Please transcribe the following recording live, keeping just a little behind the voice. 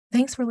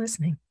Thanks for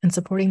listening and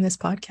supporting this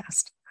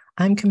podcast.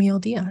 I'm Camille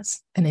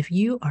Diaz, and if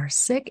you are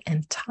sick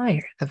and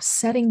tired of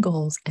setting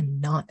goals and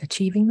not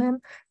achieving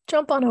them,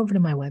 jump on over to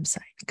my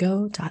website,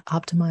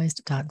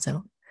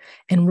 go.optimized.zone.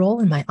 Enroll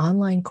in my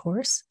online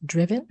course,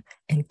 Driven,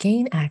 and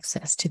gain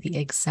access to the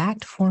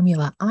exact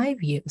formula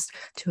I've used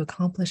to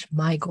accomplish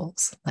my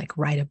goals, like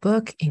write a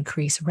book,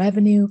 increase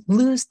revenue,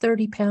 lose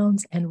 30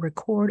 pounds, and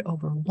record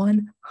over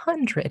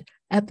 100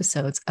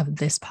 episodes of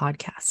this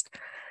podcast.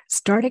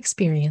 Start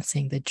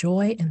experiencing the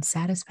joy and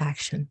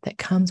satisfaction that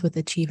comes with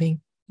achieving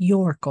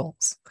your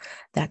goals.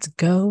 That's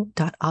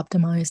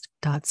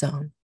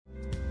go.optimized.zone.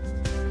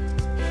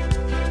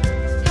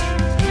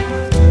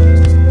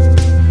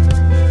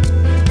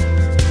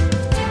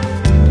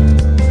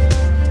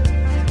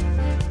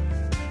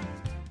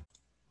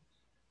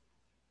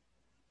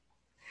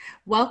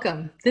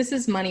 Welcome. This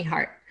is Money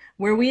Heart,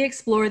 where we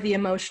explore the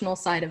emotional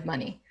side of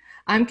money.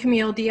 I'm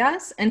Camille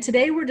Diaz, and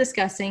today we're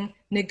discussing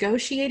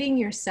negotiating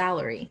your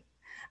salary.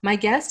 My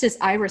guest is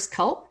Iris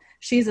Culp.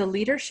 She's a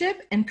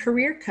leadership and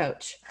career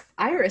coach.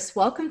 Iris,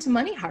 welcome to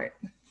Money Heart.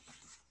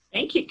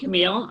 Thank you,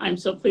 Camille. I'm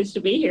so pleased to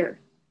be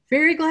here.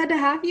 Very glad to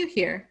have you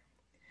here.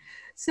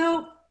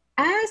 So,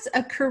 as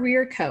a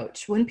career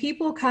coach, when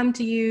people come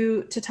to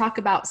you to talk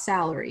about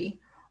salary,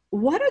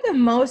 what are the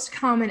most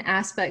common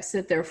aspects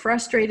that they're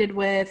frustrated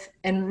with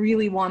and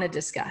really want to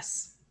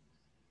discuss?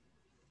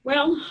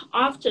 Well,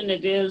 often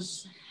it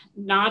is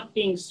not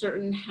being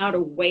certain how to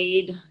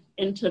wade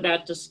into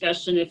that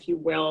discussion, if you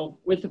will,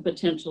 with a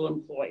potential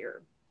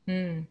employer.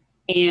 And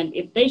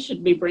if they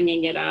should be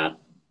bringing it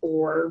up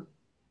or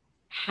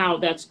how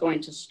that's going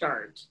to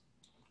start.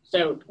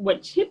 So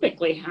what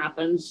typically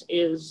happens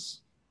is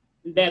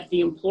that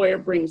the employer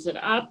brings it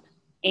up,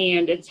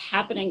 and it's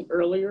happening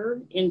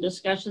earlier in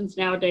discussions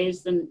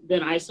nowadays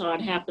than I saw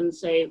it happen,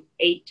 say,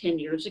 8-10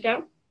 years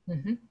ago.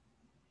 Mm-hmm.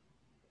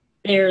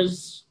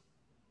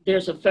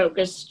 There's a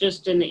focus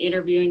just in the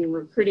interviewing and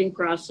recruiting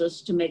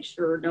process to make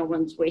sure no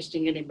one's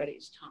wasting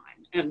anybody's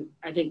time. And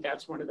I think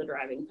that's one of the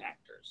driving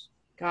factors.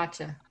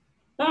 Gotcha.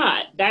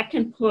 But that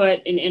can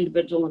put an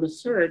individual in a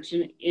search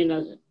in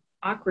an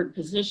awkward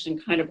position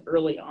kind of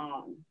early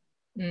on.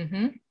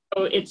 Mm-hmm.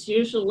 So it's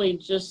usually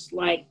just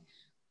like,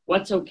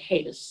 what's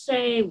okay to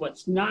say,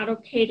 what's not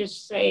okay to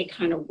say,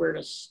 kind of where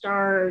to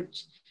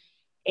start.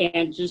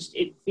 And just,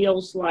 it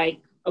feels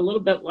like a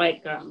little bit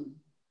like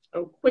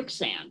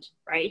quicksand,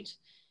 right?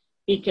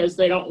 Because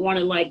they don't want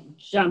to like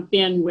jump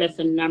in with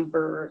a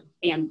number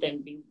and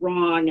then be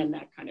wrong and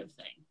that kind of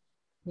thing.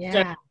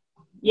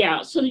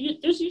 So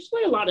there's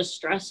usually a lot of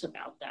stress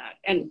about that.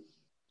 And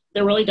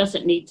there really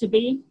doesn't need to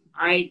be.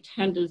 I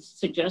tend to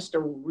suggest a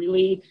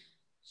really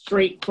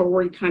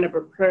straightforward kind of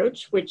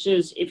approach, which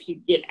is if you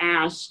get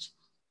asked,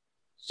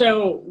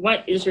 so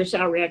what is your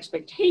salary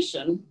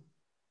expectation?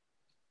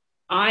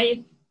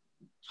 I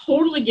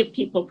totally give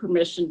people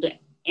permission to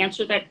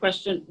answer that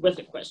question with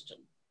a question.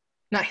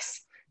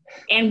 Nice.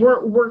 And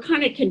we're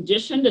kind of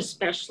conditioned,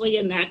 especially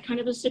in that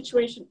kind of a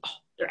situation. Oh,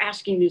 they're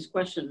asking these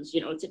questions.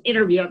 You know, it's an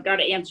interview. I've got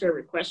to answer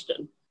every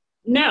question.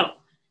 No,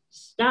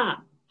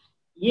 stop.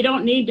 You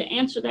don't need to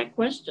answer that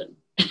question.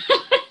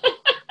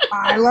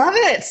 I love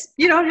it.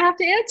 You don't have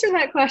to answer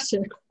that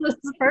question. This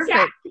is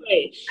perfect.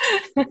 Exactly.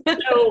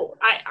 So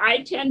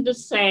I tend to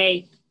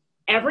say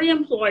every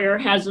employer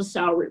has a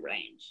salary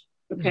range.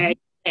 Okay. Mm-hmm.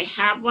 They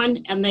have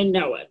one and they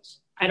know it.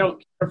 I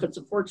don't care if it's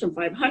a Fortune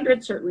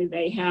 500. Certainly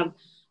they have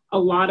a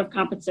lot of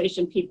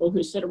compensation people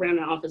who sit around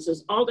in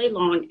offices all day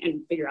long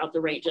and figure out the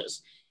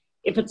ranges.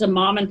 If it's a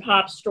mom and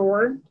pop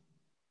store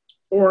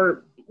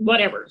or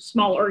whatever,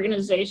 small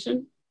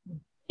organization,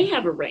 they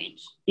have a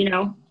range. You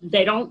know,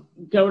 they don't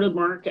go to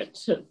market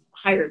to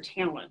hire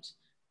talent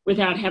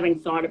without having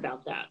thought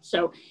about that.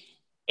 So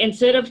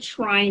instead of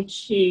trying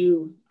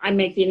to, I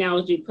make the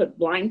analogy, put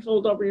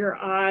blindfold over your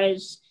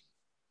eyes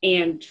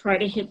and try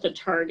to hit the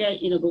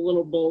target, you know, the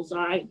little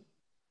bullseye,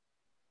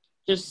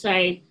 just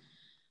say,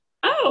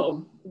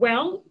 oh,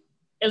 well,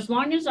 as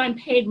long as I'm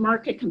paid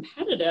market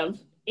competitive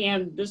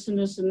and this and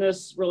this and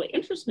this really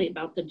interests me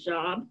about the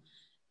job,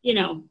 you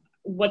know,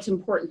 what's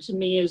important to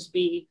me is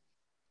be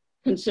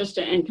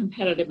consistent and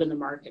competitive in the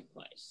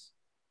marketplace.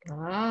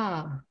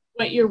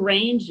 What your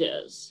range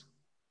is.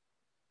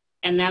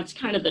 And that's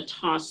kind of the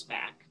toss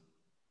back.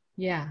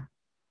 Yeah.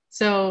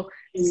 So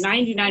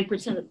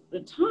 99% of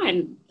the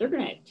time, they're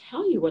going to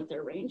tell you what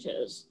their range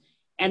is.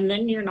 And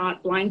then you're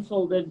not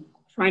blindfolded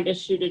trying to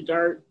shoot a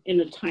dart in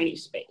a tiny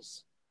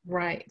space.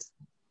 Right.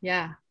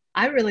 Yeah.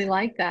 I really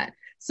like that.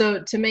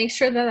 So to make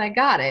sure that I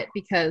got it,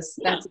 because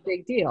that's a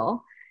big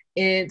deal,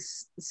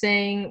 it's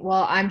saying,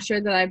 well, I'm sure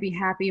that I'd be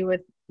happy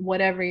with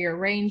whatever your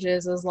range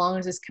is as long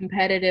as it's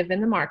competitive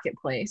in the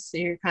marketplace. So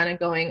you're kind of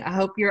going, I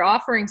hope you're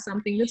offering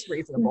something that's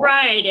reasonable.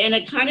 Right. And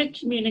it kind of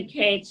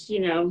communicates,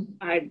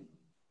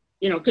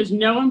 because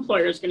no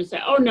employer is going to say,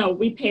 oh, no,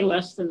 we pay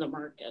less than the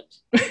market.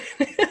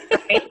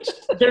 Right?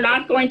 They're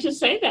not going to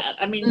say that.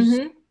 I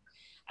mean,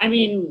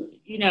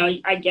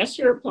 I guess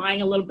you're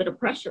applying a little bit of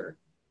pressure.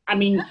 I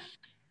mean,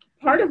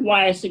 part of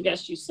why I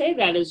suggest you say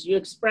that is you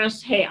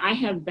express, hey, I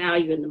have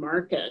value in the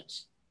market.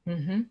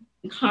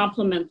 Mm-hmm.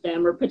 Compliment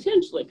them or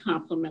potentially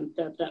compliment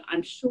them that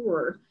I'm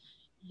sure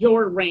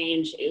your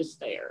range is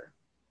there.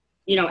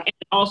 You know, and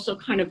it also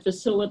kind of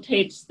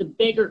facilitates the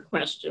bigger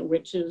question,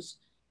 which is,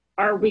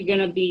 are we going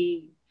to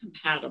be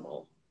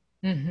compatible?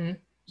 Mm-hmm.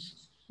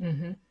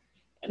 Mm-hmm.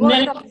 And Well,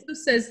 then it also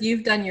says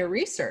you've done your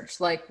research.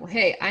 Like, well,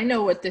 hey, I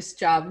know what this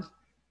job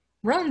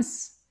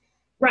runs.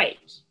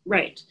 right,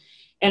 right.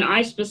 And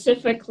I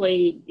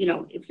specifically, you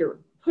know, if you're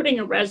putting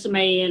a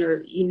resume in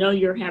or you know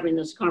you're having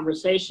this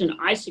conversation,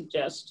 I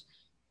suggest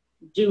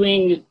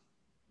doing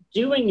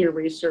your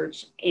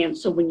research. And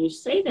so when you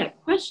say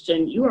that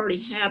question, you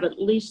already have at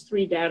least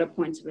 3 data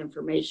points of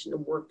information to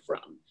work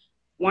from.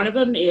 One of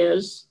them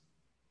is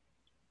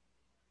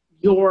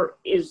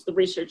the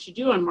research you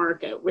do on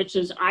market, which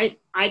is I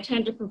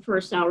tend to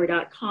prefer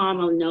salary.com.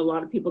 I know a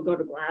lot of people go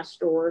to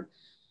Glassdoor,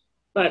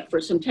 but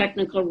for some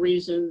technical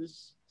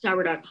reasons,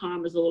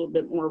 salary.com is a little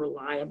bit more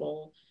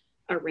reliable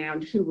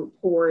around who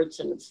reports,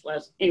 and it's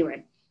less,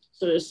 anyway.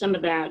 So there's some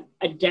of that.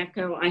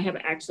 Adecco, I have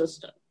access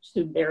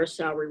to their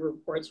salary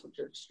reports, which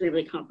are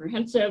extremely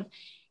comprehensive.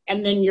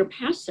 And then your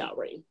past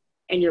salary.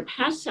 And your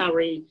past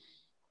salary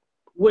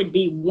would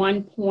be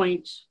 1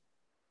 point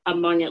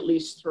among at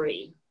least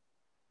 3.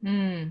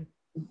 Mm.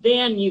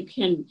 Then you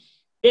can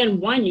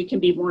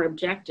be more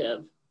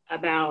objective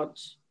about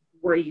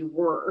where you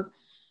were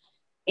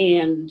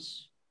and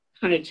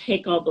kind of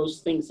take all those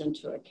things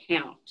into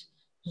account.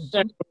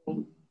 So,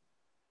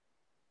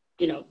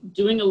 you know,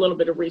 doing a little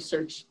bit of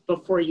research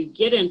before you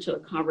get into a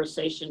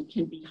conversation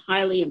can be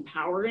highly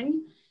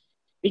empowering,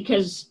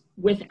 because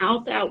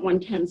without that, one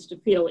tends to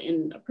feel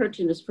in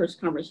approaching this first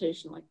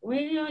conversation like,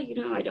 well, you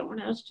know, I don't want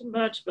to ask too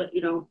much, but,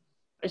 you know,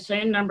 I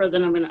say a number,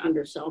 then I'm going to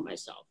undersell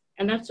myself.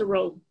 And that's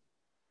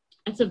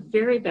a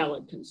very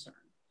valid concern.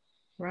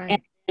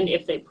 Right. And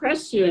if they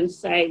press you and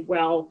say,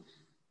 well,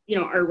 you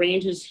know, our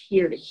range is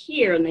here to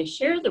here, and they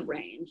share the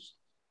range,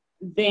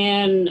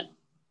 then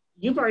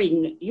you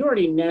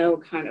already know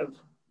kind of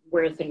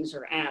where things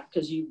are at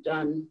because you've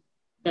done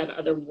that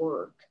other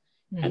work.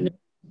 Mm-hmm. And then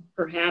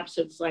perhaps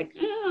it's like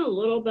a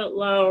little bit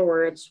low,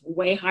 or it's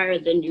way higher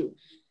than you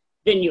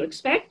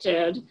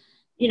expected.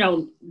 You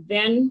know,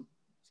 then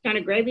it's kind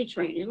of gravy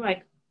train. You're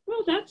like,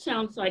 well, that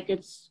sounds like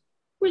it's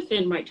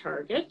within my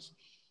target.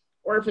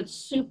 Or if it's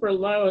super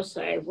low,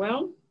 say,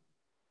 well,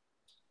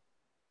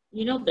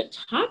 you know, the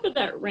top of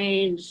that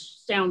range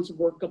sounds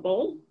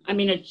workable. I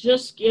mean, it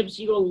just gives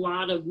you a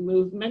lot of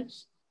movement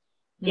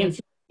in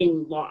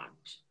being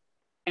locked.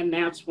 And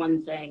that's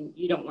one thing.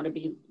 You don't want to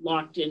be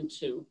locked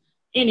into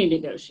any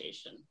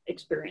negotiation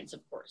experience, of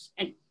course.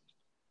 And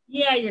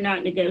yeah, you're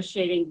not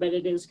negotiating, but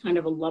it is kind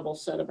of a level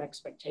set of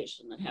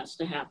expectation that has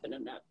to happen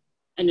in that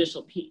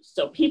initial piece.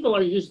 So people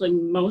are usually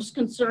most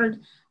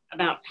concerned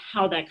about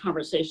how that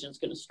conversation is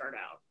going to start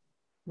out.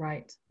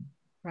 Right.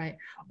 Right.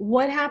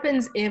 What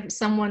happens if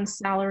someone's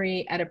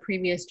salary at a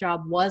previous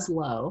job was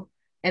low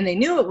and they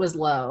knew it was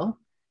low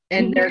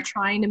and they're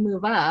trying to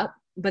move up,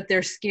 but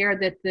they're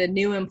scared that the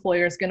new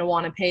employer is going to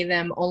want to pay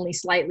them only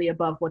slightly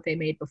above what they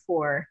made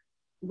before?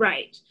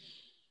 Right.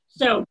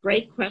 So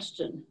great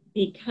question,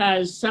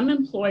 because some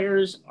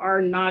employers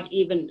are not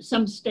even,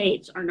 some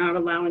states are not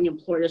allowing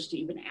employers to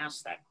even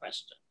ask that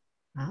question.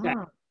 Okay?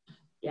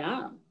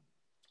 Yeah.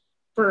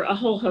 For a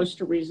whole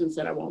host of reasons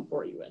that I won't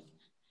bore you with.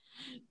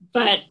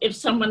 But if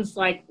someone's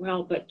like,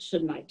 well, but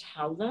shouldn't I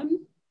tell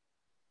them?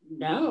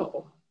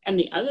 No. And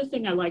the other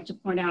thing I like to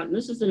point out, and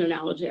this is an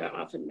analogy I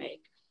often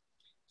make.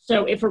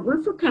 So if a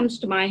roofer comes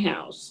to my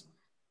house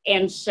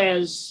and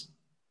says,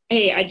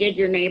 hey, I did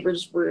your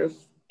neighbor's roof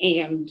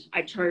and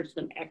I charged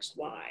them X,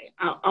 Y,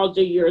 I'll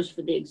do yours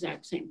for the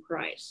exact same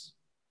price.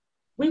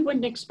 We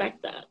wouldn't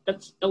expect that.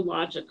 That's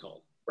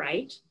illogical,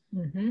 right?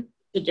 Mm-hmm.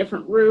 A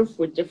different roof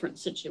with different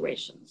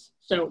situations.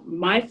 So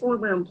my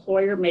former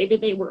employer, maybe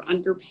they were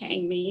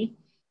underpaying me.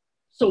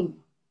 So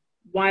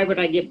why would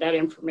I give that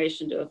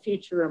information to a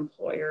future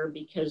employer?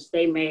 Because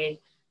they may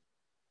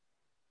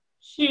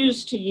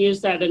choose to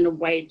use that in a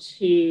way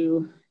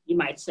to, you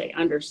might say,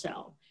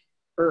 undersell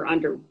or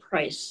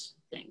underprice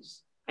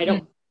things. I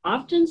don't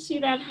often see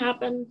that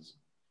happen.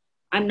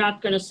 I'm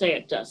not going to say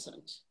it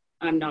doesn't.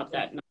 I'm not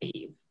that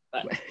naive,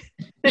 but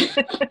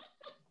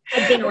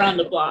I've been around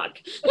the block.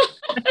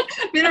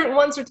 Been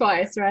once or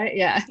twice, right?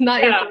 Yeah.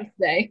 Not your first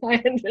day. I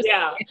understand.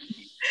 Yeah.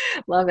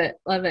 Love it.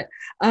 Love it.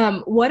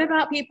 What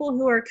about people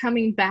who are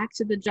coming back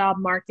to the job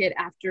market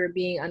after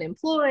being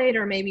unemployed,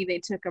 or maybe they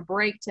took a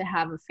break to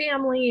have a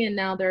family and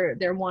now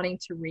they're wanting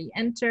to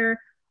re-enter?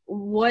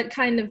 What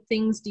kind of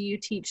things do you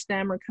teach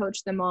them or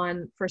coach them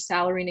on for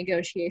salary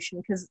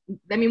negotiation? Because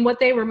I mean, what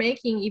they were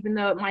making, even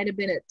though it might have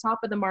been at top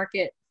of the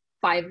market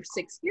 5 or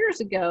 6 years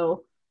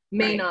ago,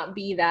 may not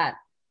be that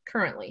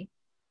currently.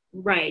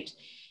 Right.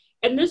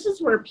 And this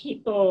is where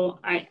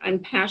people, I'm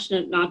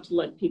passionate not to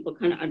let people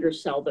kind of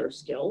undersell their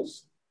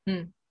skills.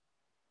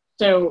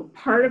 So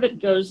part of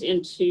it goes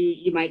into,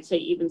 you might say,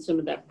 even some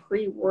of that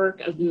pre-work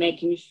of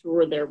making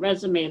sure their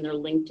resume and their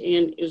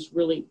LinkedIn is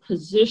really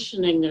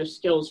positioning their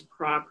skills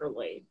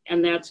properly.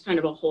 And that's kind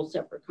of a whole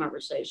separate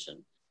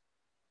conversation.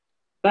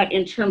 But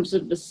in terms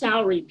of the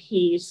salary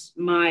piece,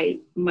 my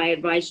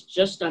advice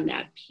just on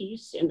that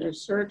piece in their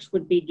search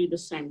would be do the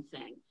same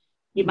thing.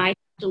 You might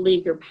have to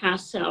leave your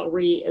past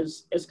salary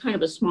as kind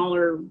of a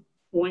smaller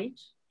point,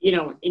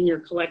 in your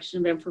collection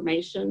of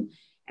information,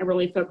 and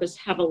really focus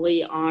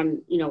heavily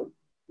on,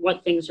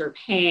 what things are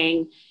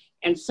paying.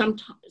 And some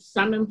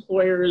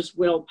employers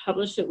will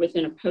publish it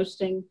within a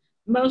posting.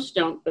 Most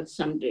don't, but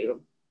some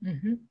do.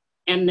 Mm-hmm.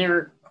 And there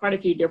are quite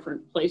a few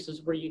different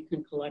places where you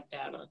can collect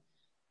data.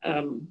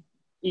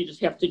 You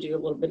just have to do a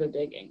little bit of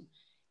digging.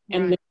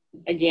 And then,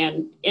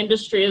 again,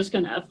 industry is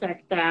going to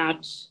affect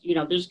that.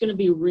 There's going to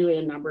be really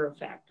a number of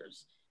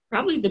factors.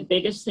 Probably the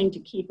biggest thing to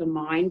keep in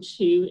mind,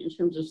 too, in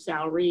terms of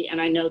salary, and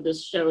I know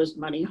this show is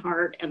Money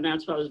Heart, and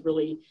that's why I was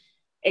really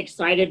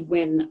excited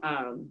when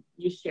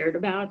you shared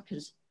about,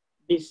 because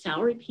the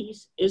salary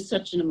piece is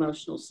such an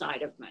emotional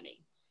side of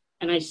money.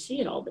 And I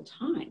see it all the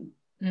time.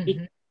 Mm-hmm.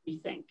 Because you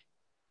think,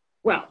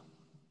 well,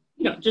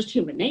 just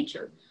human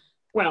nature.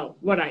 Well,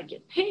 what I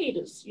get paid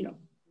is,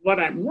 what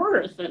I'm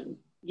worth. And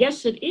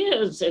yes, it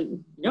is.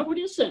 And no, it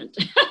isn't.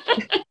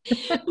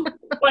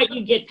 What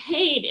you get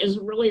paid is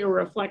really a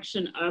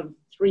reflection of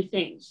three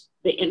things: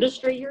 the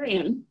industry you're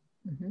in,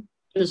 mm-hmm.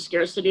 the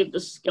scarcity of the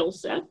skill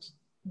set,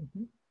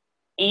 mm-hmm.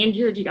 and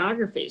your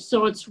geography.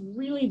 So it's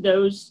really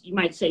those, you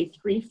might say,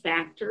 three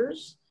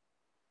factors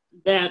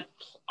that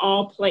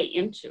all play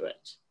into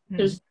it.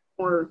 Because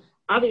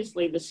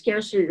obviously the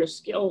scarcer your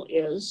skill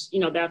is,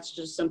 that's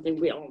just something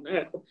we all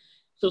know.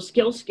 So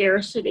skill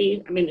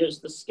scarcity, there's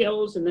the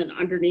skills, and then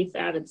underneath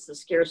that, it's the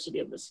scarcity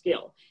of the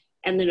skill.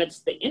 And then it's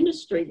the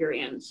industry you're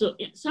in. So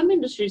some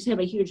industries have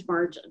a huge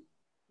margin,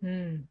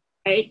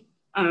 right?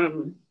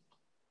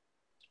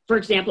 For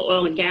example,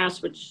 oil and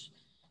gas, which,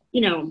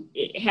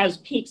 it has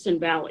peaks and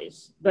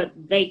valleys, but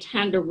they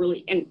tend to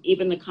really, and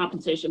even the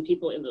compensation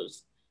people in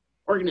those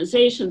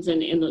organizations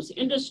and in those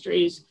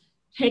industries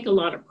take a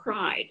lot of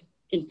pride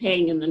in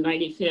paying in the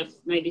 95th,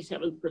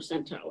 97th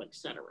percentile, et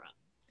cetera.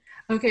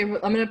 Okay, I'm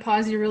going to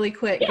pause you really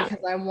quick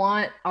because I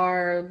want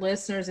our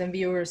listeners and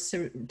viewers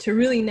to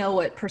really know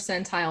what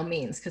percentile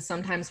means, because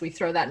sometimes we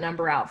throw that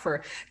number out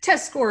for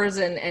test scores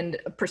and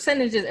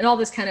percentages and all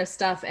this kind of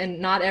stuff, and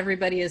not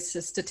everybody is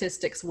a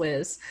statistics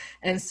whiz.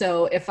 And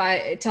so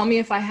tell me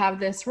if I have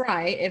this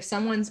right, if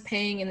someone's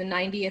paying in the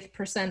 90th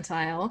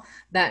percentile,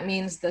 that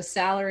means the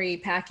salary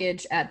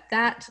package at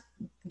that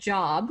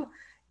job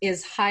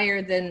is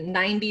higher than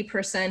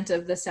 90%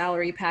 of the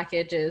salary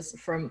packages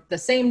from the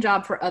same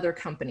job for other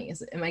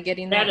companies. Am I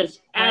getting that? That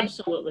is right?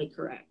 Absolutely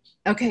correct.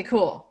 Okay,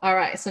 cool. All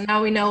right. So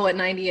now we know what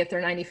 90th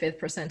or 95th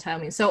percentile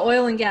means. So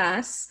oil and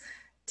gas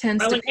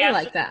tends to pay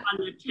like that.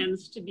 It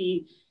tends to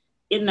be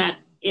in that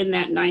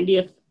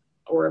 90th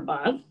or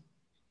above.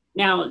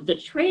 Now, the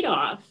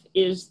trade-off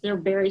is they're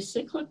very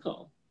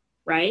cyclical,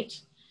 right?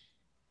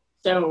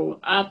 So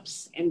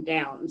ups and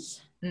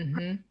downs.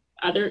 Mm-hmm.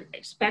 Other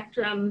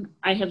spectrum,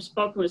 I have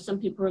spoken with some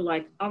people who are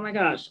like, oh my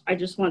gosh, I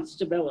just want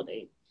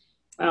stability.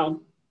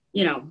 Well,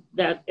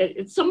 that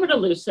it's somewhat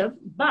elusive,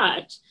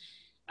 but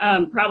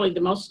probably the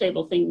most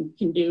stable thing you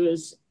can do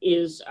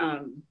is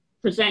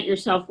present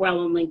yourself well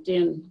on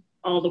LinkedIn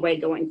all the way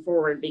going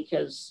forward,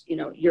 because,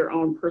 your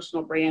own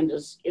personal brand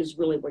is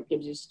really what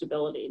gives you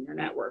stability in your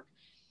network.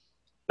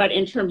 But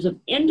in terms of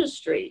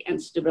industry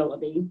and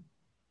stability,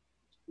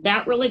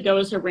 that really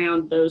goes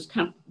around those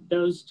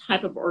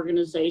type of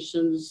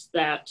organizations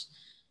that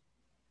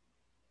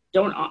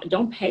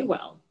don't pay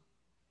well,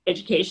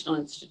 educational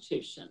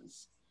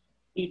institutions,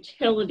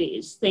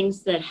 utilities,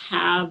 things that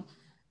have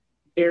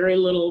very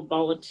little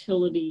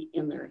volatility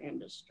in their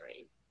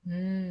industry.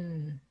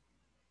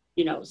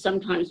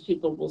 Sometimes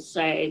people will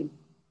say,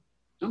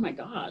 oh my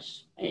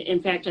gosh.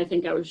 In fact, I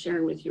think I was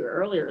sharing with you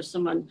earlier,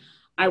 someone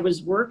I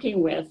was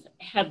working with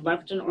had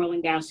left an oil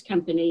and gas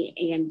company,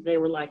 and they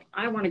were like,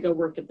 I want to go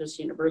work at this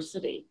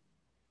university.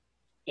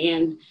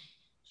 And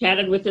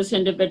chatted with this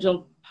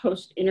individual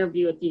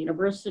post-interview at the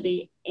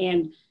university,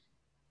 and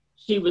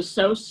she was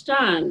so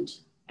stunned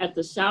at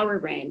the salary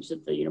range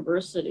at the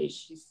university.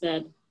 She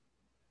said,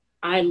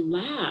 I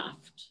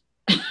laughed.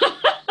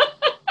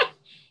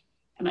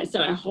 And I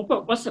said, I hope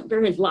it wasn't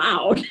very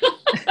loud.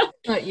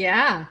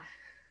 Yeah.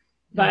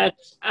 But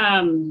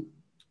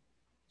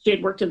she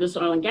had worked at this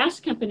oil and gas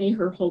company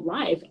her whole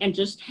life and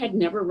just had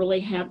never really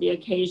had the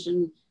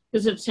occasion,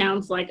 because it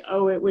sounds like,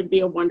 oh, it would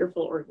be a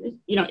wonderful, or,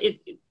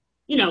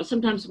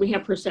 sometimes we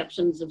have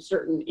perceptions of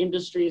certain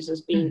industries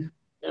as being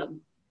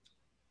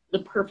the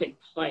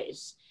perfect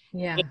place.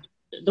 Yeah.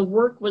 And the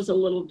work was a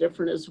little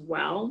different as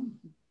well,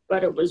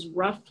 but it was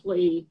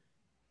roughly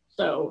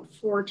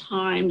 4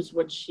 times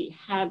what she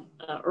had,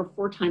 or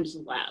 4 times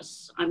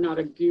less. I'm not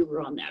a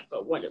guru on that,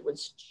 but what it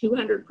was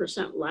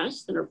 200%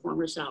 less than her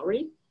former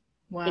salary.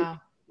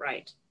 Wow.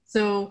 Right.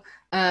 So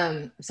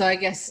I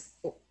guess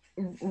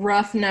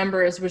rough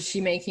numbers, was she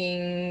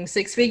making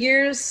 6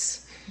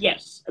 figures?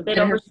 Yes, a bit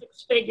over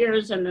 6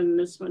 figures, and then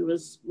this one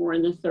was more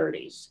in the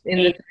 30s. In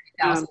the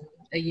 30,000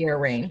 a year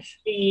range.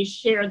 She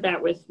shared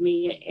that with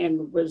me,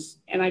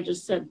 and I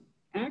just said,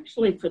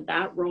 actually, for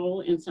that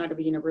role inside of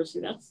a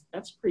university,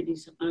 that's pretty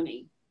decent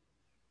money.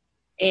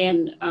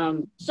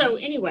 And so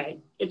anyway,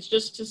 it's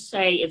just to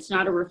say it's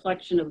not a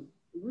reflection of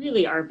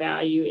really our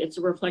value. It's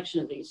a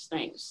reflection of these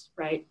things,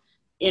 right?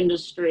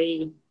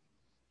 Industry,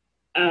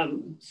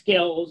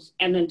 skills,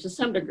 and then to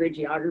some degree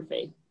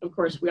geography. Of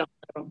course, we all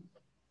know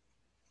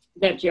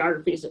that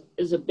geography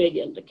is a big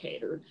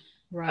indicator.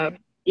 Right.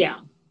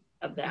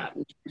 Of that.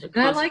 And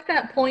I like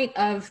that point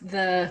of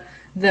the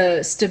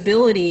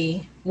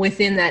stability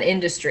within that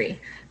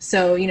industry.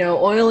 So,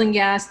 oil and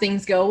gas,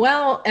 things go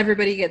well,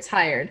 everybody gets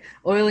hired.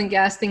 Oil and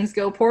gas, things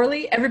go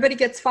poorly, everybody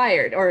gets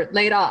fired or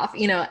laid off,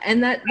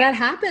 and that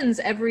happens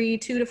every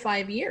 2 to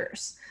 5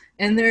 years.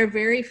 And there are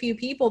very few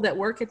people that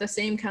work at the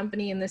same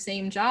company in the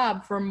same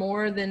job for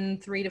more than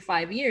 3 to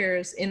 5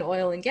 years in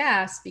oil and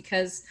gas,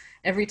 because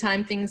every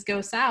time things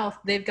go south,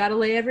 they've got to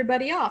lay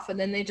everybody off and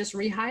then they just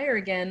rehire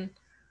again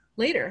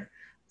later.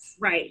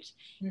 Right.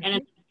 Mm-hmm. And in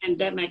the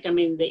pandemic,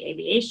 the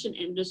aviation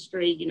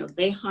industry,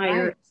 they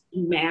hire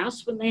en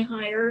masse when they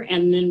hire,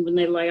 and then when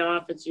they lay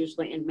off, it's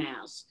usually en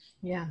masse.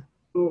 Yeah.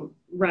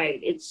 Right.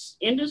 It's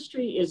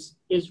industry is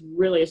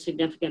really a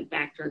significant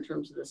factor in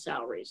terms of the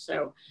salary.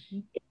 So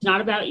it's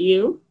not about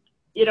you.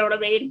 You know what I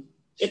mean?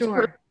 It's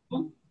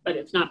personal, but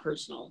it's not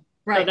personal.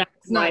 Right. So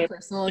it's not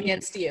personal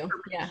against you.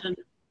 Yeah.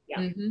 Yeah.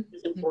 Mm-hmm.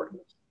 It's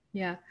important.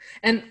 Yeah.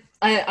 And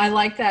I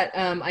like that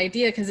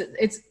idea, because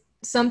it's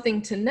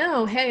something to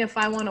know. Hey, if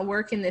I want to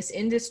work in this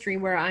industry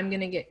where I'm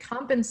going to get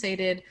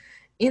compensated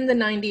in the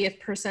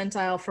 90th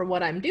percentile for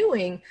what I'm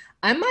doing,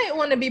 I might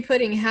want to be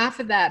putting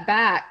half of that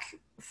back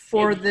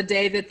for the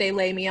day that they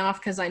lay me off,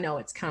 because I know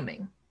it's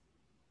coming.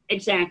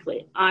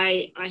 Exactly.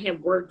 I have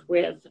worked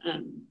with,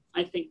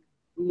 I think,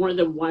 more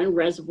than one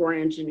reservoir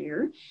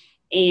engineer,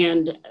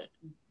 and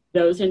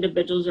those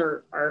individuals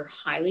are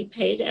highly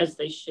paid, as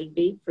they should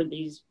be, for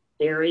these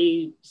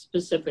very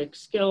specific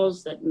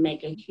skills that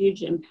make a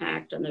huge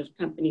impact on those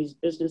companies'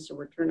 business or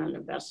return on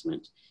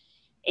investment.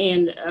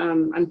 And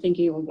I'm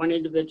thinking of one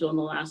individual in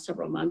the last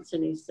several months,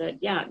 and he said,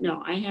 yeah,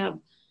 no, I have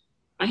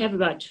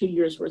about 2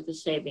 years worth of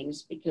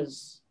savings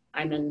because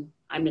I'm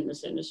in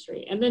this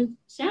industry. And then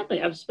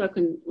sadly, I've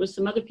spoken with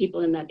some other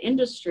people in that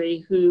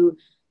industry who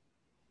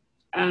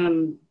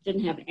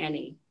didn't have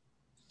any.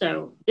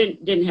 So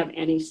didn't have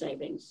any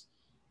savings.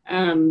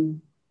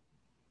 And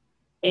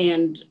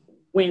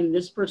when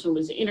this person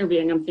was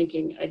interviewing, I'm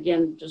thinking,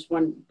 again, just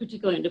one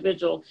particular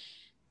individual,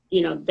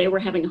 they were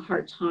having a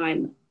hard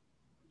time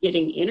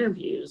getting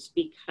interviews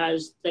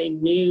because they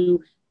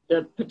knew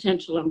the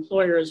potential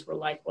employers were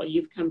like, well,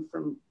 you've come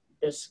from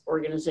this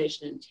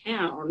organization in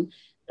town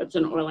that's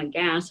in oil and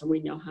gas, and we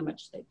know how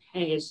much they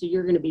pay, so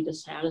you're going to be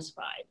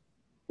dissatisfied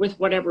with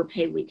whatever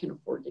pay we can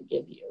afford to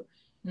give you.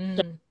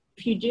 So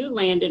if you do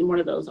land in one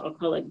of those, I'll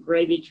call it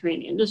gravy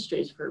train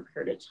industries for a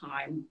period of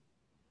time,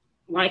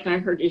 like I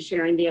heard you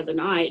sharing the other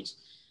night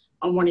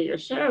on one of your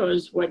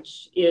shows,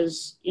 which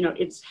is,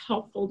 it's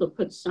helpful to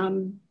put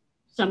some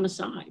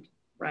aside,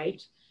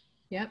 right?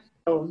 Yep.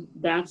 So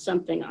that's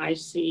something I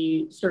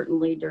see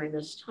certainly during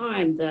this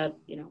time, that,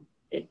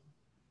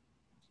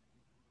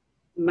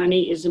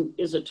 money is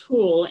a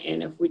tool,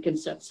 and if we can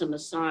set some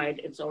aside,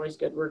 it's always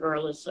good,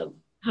 regardless of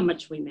how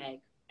much we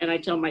make. And I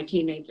tell my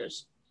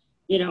teenagers,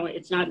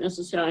 it's not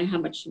necessarily how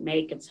much you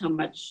make, it's how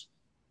much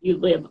you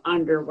live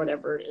under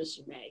whatever it is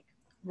you make.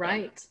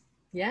 Right.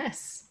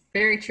 Yes.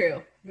 Very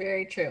true.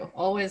 Very true.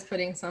 Always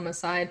putting some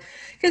aside.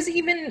 Because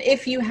even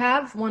if you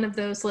have one of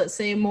those, let's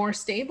say, more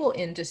stable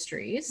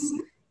industries,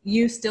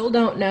 you still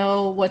don't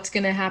know what's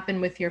going to happen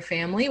with your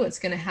family, what's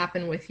going to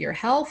happen with your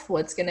health,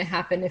 what's going to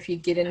happen if you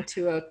get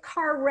into a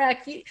car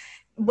wreck,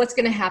 what's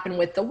going to happen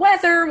with the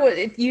weather.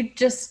 You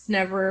just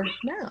never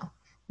know.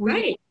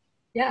 Right.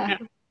 Yeah.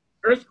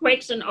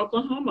 Earthquakes in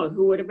Oklahoma,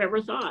 who would have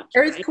ever thought?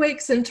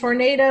 Earthquakes, right? And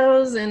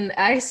tornadoes and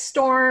ice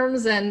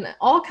storms and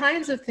all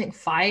kinds of things,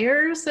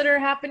 fires that are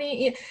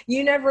happening.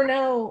 You never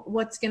know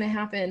what's going to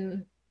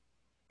happen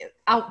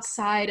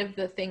outside of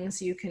the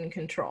things you can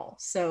control.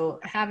 So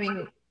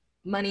having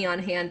money on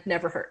hand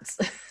never hurts.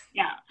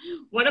 Yeah.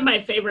 One of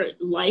my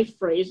favorite life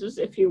phrases,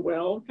 if you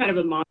will, kind of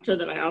a mantra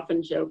that I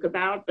often joke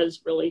about, but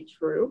it's really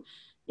true.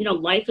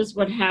 Life is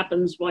what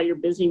happens while you're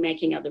busy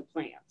making other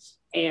plans.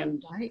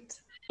 And right.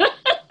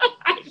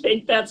 I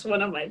think that's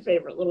one of my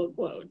favorite little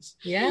quotes.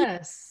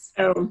 Yes.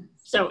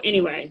 So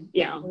anyway,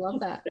 yeah. I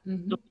love that.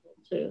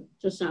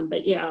 To some,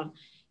 but yeah,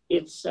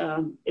 it's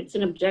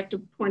an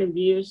objective point of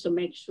view. So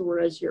make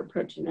sure as you're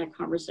approaching that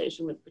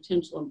conversation with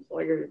potential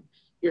employer,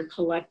 you're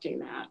collecting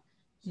that,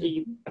 so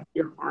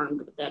you're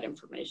armed with that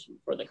information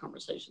before the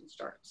conversation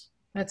starts.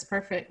 That's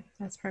perfect.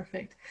 That's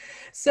perfect.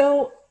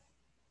 So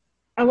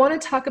I want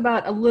to talk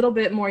about a little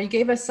bit more. You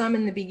gave us some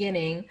in the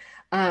beginning,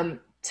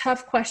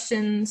 tough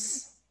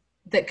questions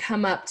that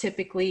come up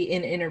typically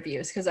in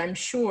interviews, because I'm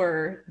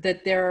sure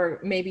that there are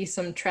maybe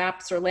some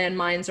traps or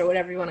landmines or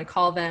whatever you want to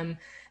call them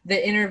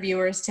that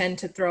interviewers tend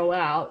to throw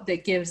out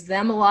that gives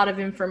them a lot of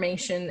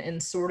information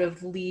and sort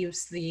of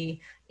leaves the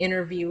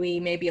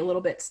interviewee maybe a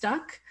little bit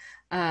stuck.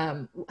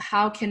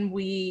 How can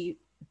we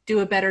do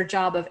a better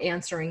job of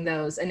answering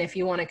those. And if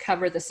you want to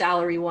cover the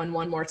salary one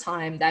more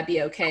time, that'd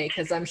be okay.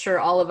 Because I'm sure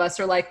all of us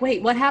are like,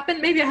 wait, what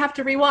happened? Maybe I have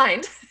to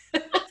rewind.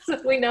 So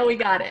we know we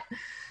got it.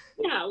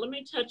 Yeah, let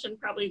me touch on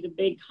probably the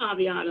big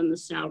caveat on the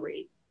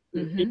salary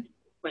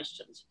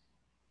questions.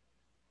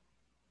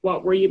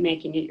 What were you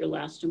making at your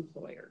last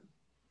employer?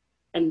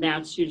 And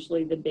that's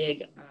usually the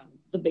big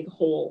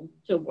hole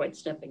to avoid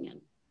stepping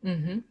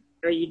in.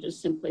 Or you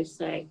just simply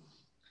say,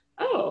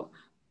 oh,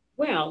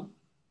 well,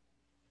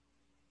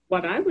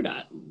 what I would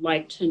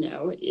like to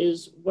know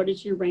is, what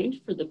is your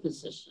range for the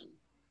position?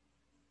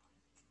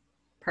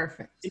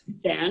 Perfect.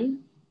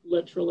 Then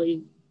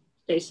literally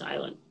stay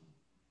silent.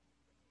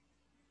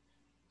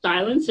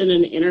 Silence in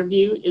an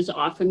interview is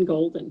often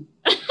golden.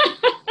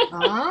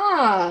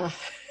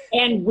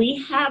 And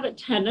we have a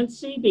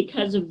tendency,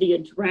 because of the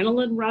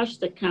adrenaline rush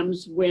that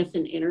comes with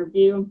an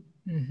interview,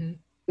 the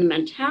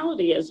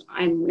mentality is,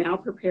 I'm now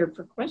prepared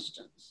for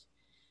questions.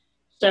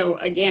 So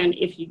again,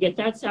 if you get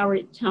that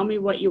salary, tell me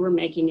what you were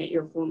making at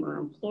your former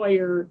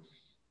employer.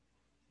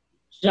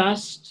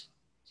 Just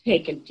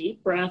take a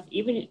deep breath,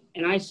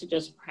 and I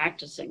suggest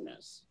practicing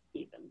this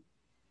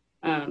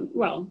even.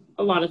 Well,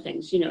 a lot of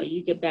things,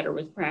 you get better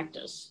with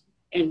practice,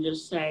 and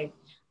just say,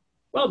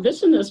 well,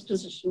 this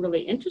position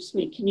really interests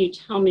me. Can you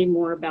tell me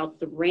more about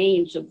the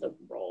range of the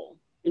role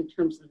in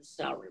terms of the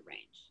salary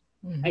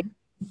range? I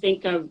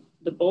think of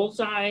the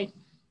bullseye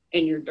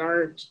and your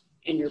dart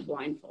and you're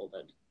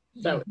blindfolded.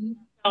 So it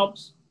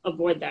helps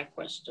avoid that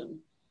question.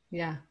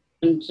 Yeah.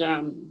 And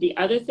the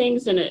other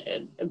things in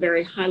a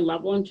very high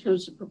level in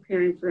terms of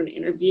preparing for an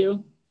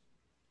interview,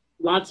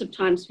 lots of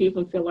times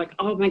people feel like,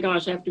 oh my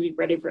gosh, I have to be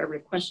ready for every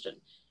question.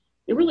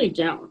 You really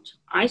don't.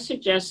 I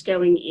suggest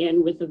going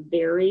in with a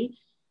very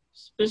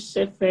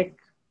specific,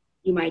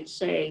 you might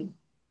say,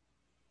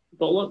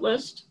 bullet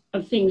list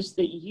of things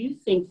that you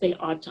think they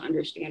ought to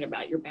understand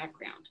about your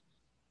background,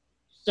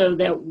 so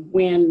that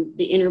when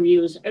the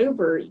interview is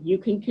over, you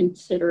can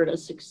consider it a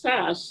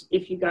success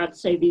if you got,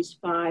 say, these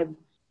 5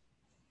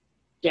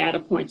 data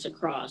points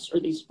across, or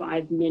these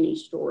 5 mini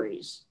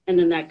stories. And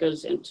then that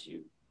goes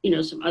into,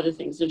 some other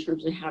things in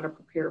terms of how to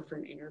prepare for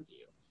an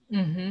interview.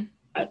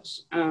 But,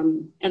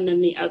 and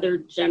then the other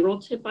general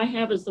tip I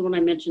have is the one I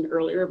mentioned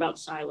earlier about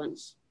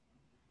silence.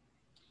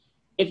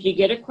 If you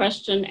get a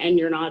question and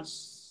you're not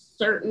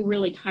certain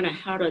really kind of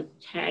how to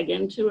tag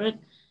into it,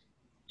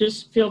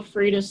 just feel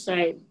free to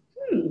say,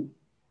 let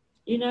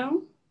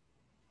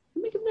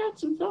me give that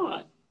some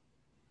thought.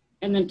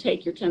 And then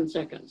take your 10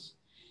 seconds.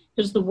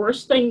 Because the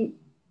worst thing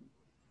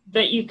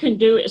that you can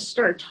do is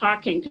start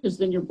talking, because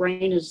then your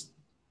brain is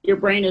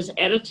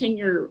editing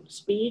your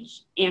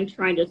speech and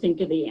trying to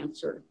think of the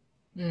answer.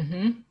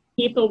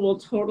 People will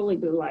totally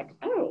be like,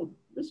 oh,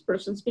 this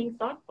person's being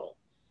thoughtful.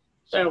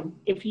 So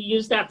if you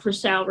use that for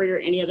salary or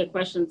any other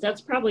questions, that's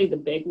probably the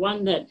big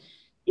one that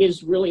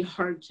is really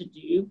hard to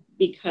do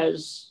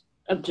because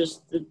of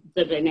just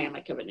the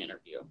dynamic of an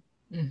interview.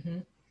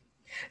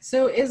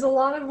 So is a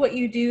lot of what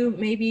you do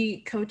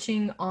maybe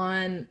coaching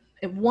on,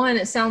 one,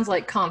 it sounds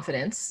like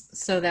confidence,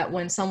 so that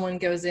when someone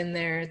goes in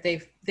there,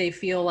 they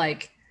feel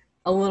like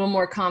a little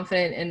more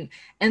confident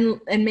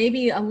and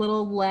maybe a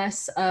little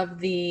less of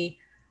the,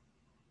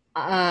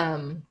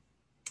 I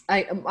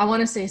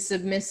want to say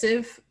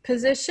submissive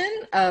position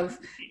of,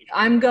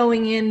 I'm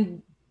going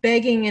in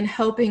begging and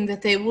hoping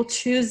that they will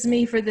choose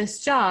me for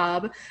this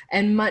job,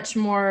 and much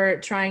more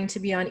trying to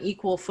be on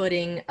equal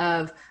footing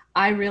of,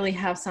 I really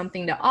have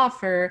something to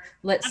offer.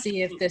 Let's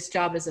see if this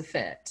job is a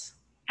fit.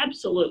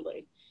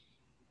 Absolutely.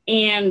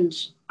 And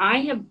I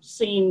have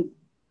seen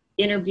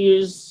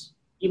interviews,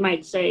 you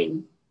might say,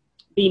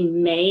 be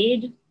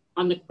made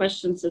on the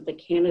questions that the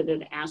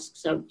candidate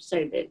asks of,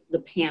 say, the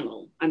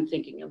panel. I'm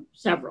thinking of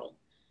several.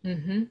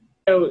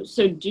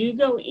 So do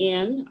go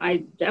in.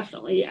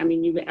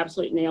 You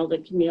absolutely nailed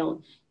it,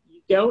 Camille.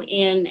 You go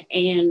in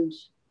and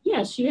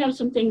yes, you have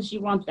some things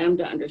you want them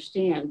to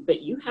understand,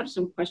 but you have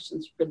some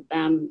questions for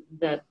them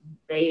that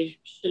they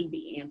should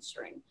be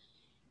answering.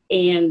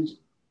 And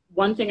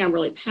one thing I'm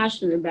really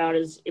passionate about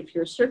is, if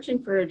you're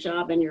searching for a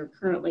job and you're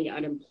currently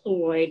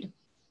unemployed,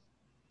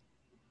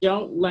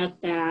 don't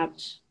let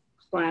that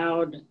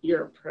cloud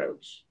your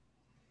approach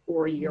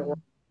or your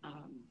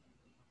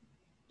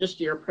just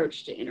your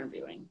approach to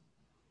interviewing.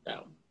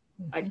 So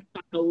I can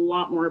talk a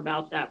lot more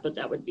about that, but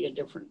that would be a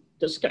different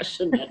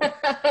discussion.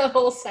 A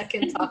whole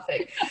second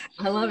topic.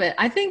 I love it.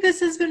 I think this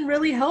has been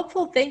really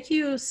helpful. Thank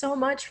you so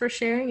much for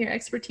sharing your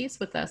expertise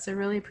with us. I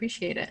really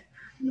appreciate it.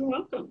 You're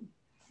welcome.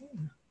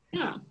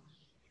 Yeah.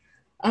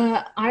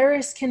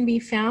 Iris can be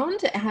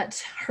found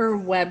at her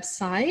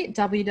website,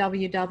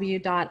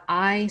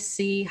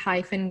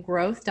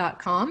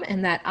 www.ic-growth.com,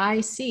 and that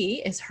IC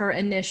is her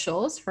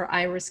initials for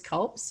Iris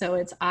Culp, so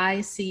it's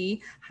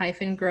ic-growth.com.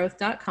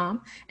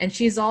 And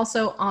she's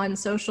also on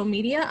social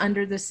media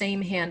under the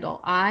same handle,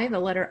 I, the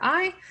letter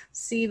I,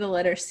 C, the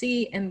letter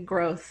C, and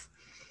growth.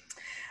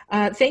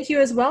 Thank you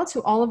as well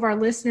to all of our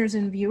listeners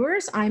and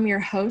viewers. I'm your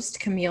host,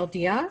 Camille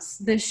Diaz.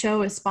 This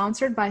show is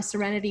sponsored by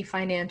Serenity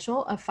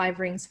Financial, a Five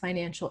Rings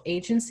financial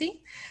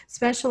agency,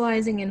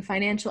 specializing in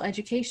financial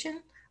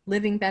education,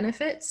 living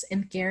benefits,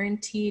 and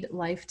guaranteed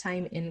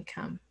lifetime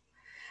income.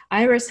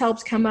 Iris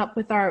helped come up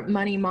with our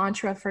money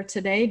mantra for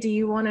today. Do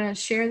you want to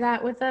share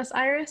that with us,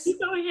 Iris? You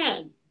go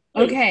ahead.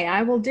 Okay,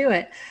 I will do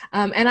it.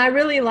 And I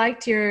really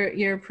liked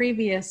your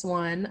previous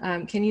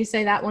one. Can you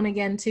say that one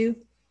again too?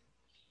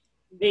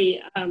 The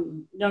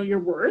know your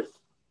worth.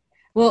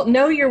 Well,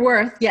 know your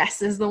worth,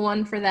 yes, is the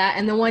one for that.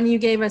 And the one you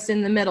gave us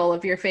in the middle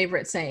of your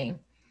favorite saying.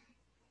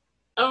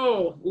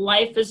 Oh,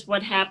 life is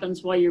what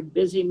happens while you're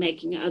busy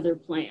making other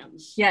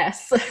plans.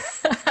 Yes,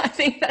 I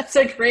think that's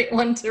a great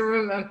one to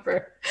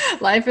remember.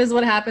 Life is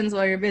what happens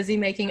while you're busy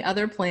making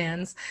other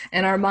plans.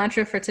 And our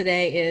mantra for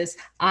today is,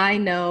 I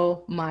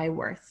know my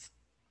worth.